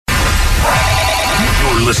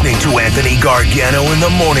You're listening to Anthony Gargano and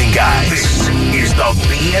the Morning Guys. This is the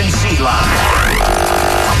B&C Line.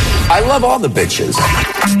 I love all the bitches.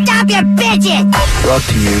 Stop your bitches! Brought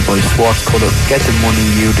to you by Swat Cutter. Get the money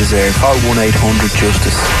you deserve. Call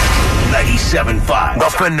 1-800-JUSTICE. 97.5, The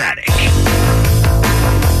Fanatic.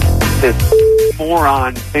 This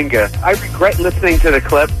moron Finga. I regret listening to the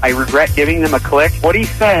clip. I regret giving them a click. What he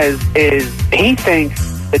says is he thinks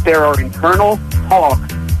that there are internal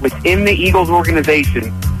talks within the Eagles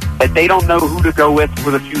organization that they don't know who to go with for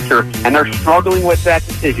the future, and they're struggling with that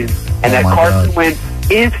decision, and that Carson Wentz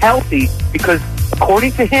is healthy because,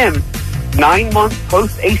 according to him, 9 months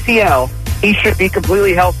post-ACL, he should be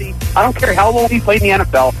completely healthy. I don't care how long he played in the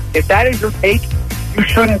NFL. If that is your take, you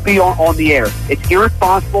shouldn't be on the air. It's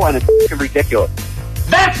irresponsible and it's ridiculous.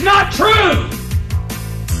 That's not true!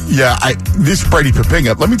 Yeah, this Brady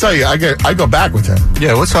Papinga, let me tell you, I go back with him.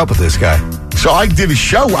 Yeah, what's up with this guy? So I did a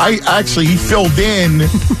show. He filled in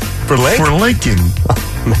for Lincoln.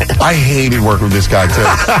 I hated working with this guy too.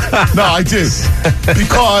 No, I did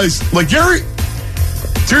because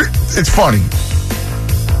it's funny.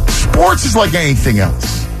 Sports is like anything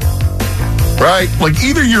else, right? Like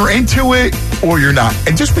either you're into it or you're not.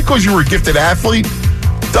 And just because you were a gifted athlete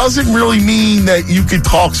doesn't really mean that you can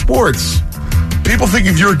talk sports. People think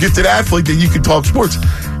if you're a gifted athlete that you can talk sports.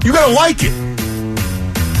 You got to like it.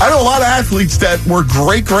 I know a lot of athletes that were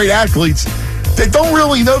great athletes that don't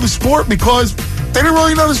really know the sport because they didn't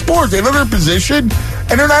really know the sport. They know their position,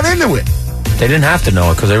 and they're not into it. They didn't have to know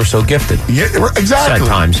it because they were so gifted. Yeah, exactly. At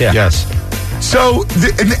times, yeah. Yes. So,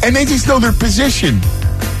 and they just know their position.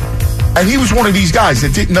 And he was one of these guys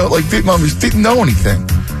that didn't know anything.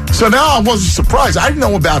 So now I wasn't surprised. I didn't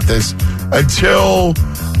know about this until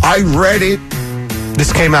I read it.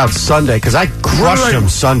 This came out Sunday because I crushed him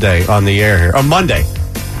Sunday on the air here. Or Monday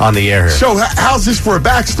on the air here. So how's this for a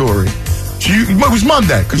backstory? It was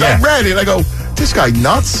Monday because I read it. I go, this guy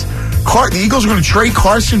nuts. The Eagles are going to trade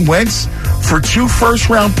Carson Wentz for 2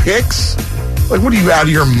 first-round picks? Like, what are you, out of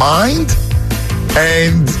your mind?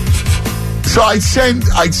 And so I'd send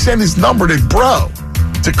his number to Bro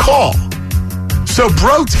to call. So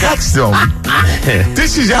Bro texts him.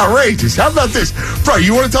 This is outrageous. How about this? Bro,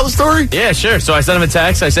 you want to tell the story? Yeah, sure. So I sent him a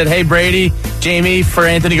text. I said, hey, Brady, Jamie for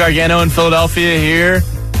Anthony Gargano in Philadelphia here.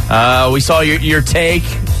 We saw your take,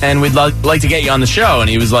 and we'd like to get you on the show. And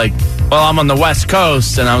he was like, well, I'm on the West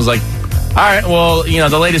Coast. And I was like, all right, well,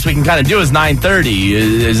 the latest we can kind of do is 9:30.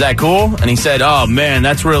 Is that cool? And he said, oh, man,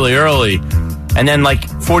 that's really early. And then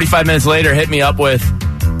 45 minutes later, hit me up with,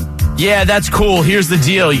 yeah, that's cool. Here's the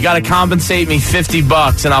deal. You got to compensate me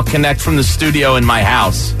 $50 and I'll connect from the studio in my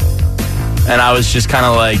house. And I was just kind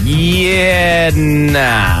of like, yeah,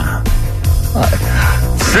 nah.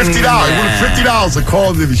 $50. $50 to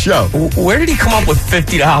call into the show. Where did he come up with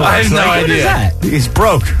 $50? I have no idea. What is that? He's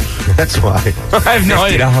broke. That's why. I have no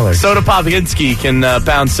idea. Soda Popinski can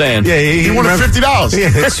pound sand. Yeah, he wanted $50. Yeah,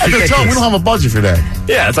 tell him we don't have a budget for that.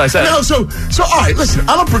 Yeah, that's what I said. No, so all right, listen,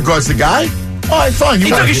 I don't begrudge the guy. All right, fine. He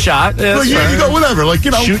took a shot. Yeah, you go, whatever.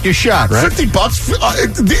 Shoot your shot, right?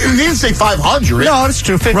 $50. He didn't say $500. No, that's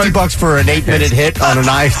true. $50 for an 8-minute hit on an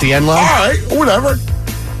ISDN line. All right, whatever.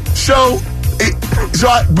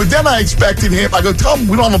 But then I expected him. I go, tell him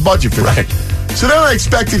we don't have a budget for that. Right. So then I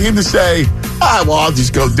expected him to say, well, I'll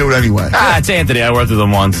just go do it anyway. It's Anthony. I worked with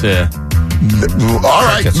him once. Yeah. All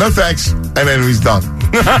right, no thanks. And then he's done.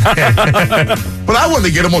 But I wanted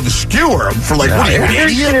to get him on the skewer for what are you, an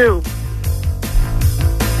idiot?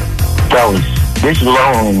 Fellas, this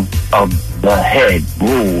loan of the head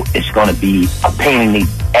rule is going to be a pain in the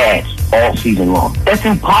ass all season long. That's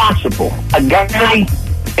impossible. A guy,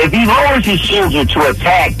 if he lowers his shoulder to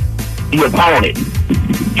attack the opponent,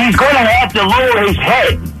 he's going to have to lower his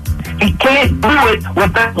head. He can't do it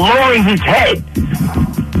without lowering his head.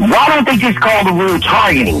 Why don't they just call the rule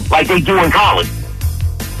targeting like they do in college?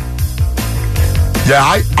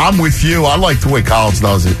 Yeah, I'm with you. I like the way college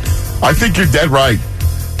does it. I think you're dead right.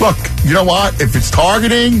 Look, you know what? If it's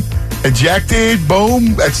targeting, ejected,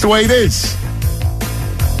 boom, that's the way it is.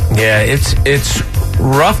 Yeah, it's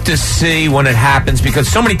rough to see when it happens because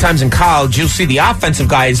so many times in college you'll see the offensive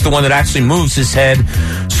guy is the one that actually moves his head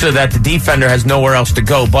so that the defender has nowhere else to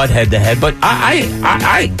go but head to head. But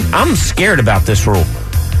I'm scared about this rule.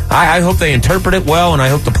 I hope they interpret it well, and I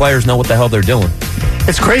hope the players know what the hell they're doing.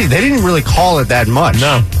 It's crazy. They didn't really call it that much.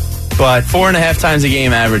 No. But 4.5 times a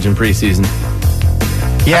game average in preseason.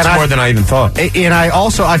 Yeah, that's more than I even thought. And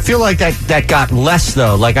I feel like that got less,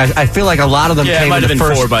 though. Like, I feel like a lot of them came it might in have the been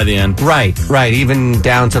first. 4 by the end. Right. Even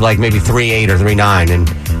down to maybe 3.8 or 3.9. And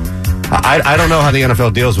I don't know how the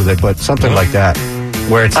NFL deals with it, but something like that,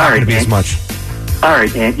 where it's not going to be as much. All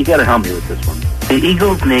right, Dan, you got to help me with this one. The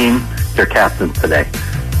Eagles named their captains today,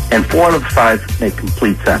 and 4 out of 5 make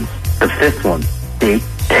complete sense. The 5th one, they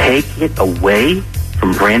take it away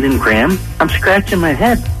from Brandon Graham. I'm scratching my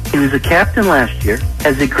head. He was a captain last year,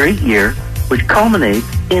 has a great year, which culminates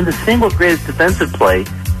in the single greatest defensive play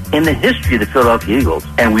in the history of the Philadelphia Eagles,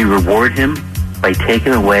 and we reward him by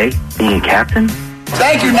taking away being a captain?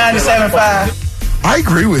 Thank you, 97.5. I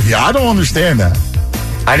agree with you. I don't understand that.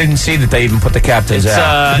 I didn't see that they even put the captains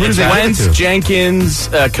out. It's Wentz, Jenkins,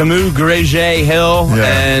 Camus, Greget, Hill,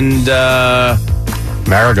 and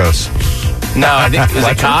Maragos. No, I think is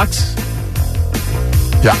it Cox?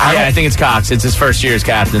 Yeah, I think it's Cox. It's his first year as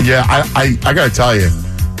captain. Yeah, I got to tell you,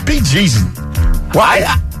 BG's.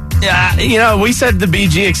 Yeah, we said the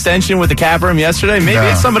BG extension with the cap room yesterday. Maybe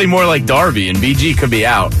it's somebody more like Darby, and BG could be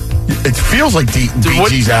out. It feels like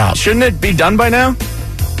BG's out. Shouldn't it be done by now?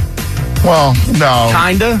 Well, no.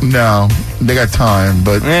 Kinda? No. They got time,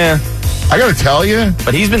 but yeah. I got to tell you.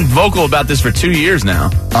 But he's been vocal about this for 2 years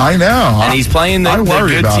now. I know. And he's playing the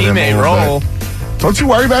good teammate role. Don't you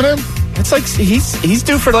worry about him? It's like he's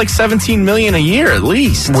due for like $17 million a year at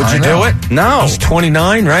least. Would you do it? No. He's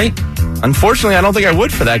 29, right? Unfortunately, I don't think I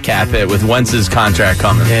would for that cap hit with Wentz's contract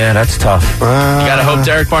coming. Yeah, that's tough. You got to hope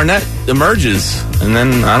Derek Barnett emerges. And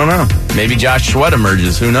then, I don't know, maybe Josh Sweat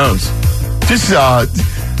emerges. Who knows? This,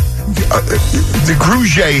 the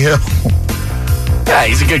Grugier Hill. Yeah,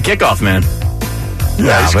 he's a good kickoff man.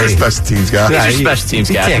 Yeah, he's a good special teams guy. He's a special teams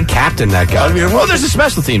captain. You can't captain that guy. I mean, well, there's a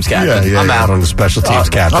special teams captain. Yeah, I'm out on the special teams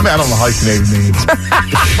captain. I'm out on the hyphenated names.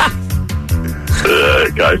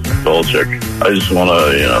 Guys, Belichick, I just want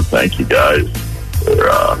to, thank you guys for,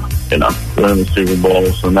 winning the Super Bowl.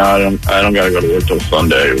 So now I don't got to go to work till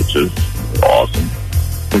Sunday, which is awesome.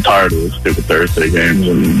 I'm tired of the stupid Thursday games,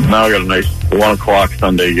 and now I got a nice 1 o'clock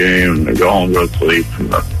Sunday game, and go home, go to sleep, and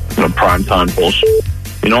primetime bullshit.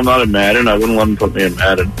 I'm not in Madden. I wouldn't let them put me in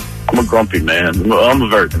Madden. I'm a grumpy man. I'm a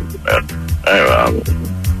very grumpy man. Anyway,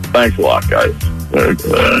 thanks a lot, guys.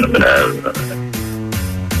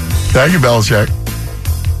 Thank you, Belichick.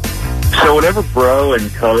 So whenever Bro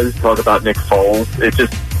and Cuz talk about Nick Foles, it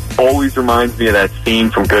just always reminds me of that scene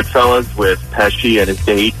from Goodfellas with Pesci and his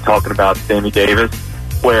date talking about Sammy Davis,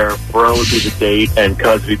 where Bro would be the date and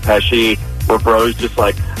Cuz would be Pesci, where Bro's just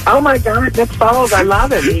like, oh my God, Nick Foles, I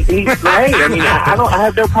love him. He's great. I mean, I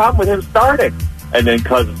have no problem with him starting. And then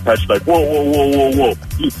Cuz is Pesci like, whoa.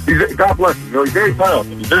 He's, God bless him. He's very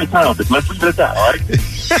talented. He's very talented. Let's leave it at that, all right?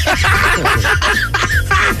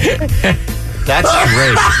 That's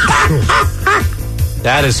great.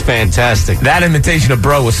 That is fantastic. That imitation of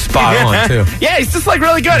Bro was spot on, too. Yeah, he's just like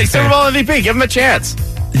really good. He's Super Bowl MVP. Give him a chance.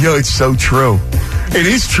 Yo, it's so true. It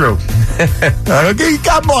is true. Okay,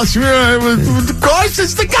 God bless you. Of course,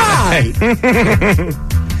 it's the guy.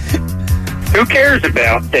 Who cares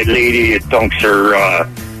about that lady that dunks her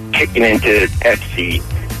chicken into Pepsi?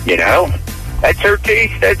 That's her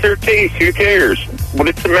taste. Who cares?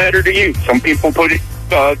 What's the matter to you? Some people put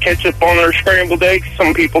ketchup on their scrambled eggs.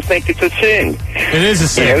 Some people think it's a sin. It is a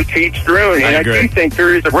sin. To each their own. And I do think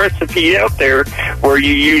there is a recipe out there where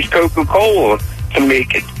you use Coca-Cola to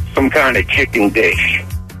make it some kind of chicken dish.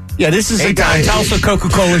 Yeah, this is a guy. Tell us what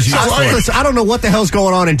Coca-Cola's used for. Listen, I don't know what the hell's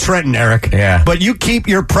going on in Trenton, Eric. Yeah. But you keep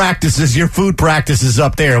your food practices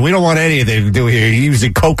up there. We don't want anything to do here. You're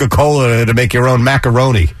using Coca-Cola to make your own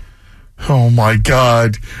macaroni. Oh, my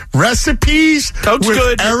God. Recipes Coke's with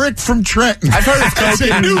good. Eric from Trenton. I've heard of Coke. That's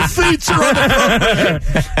a new feature on the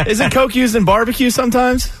program. Isn't Coke used in barbecue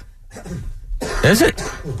sometimes? Is it?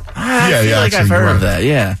 I feel like I've heard of that,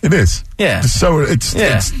 yeah. It is. Yeah. So it's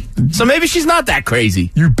so maybe she's not that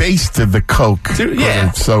crazy. You based the Coke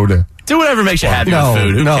soda. Do whatever makes you happy with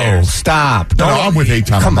food. Who cares? Stop. No, I'm with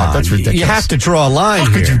Eitan. Come on. That's ridiculous. You have to draw a line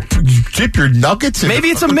How here. could you dip your nuggets in Maybe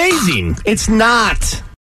it's amazing. It's not.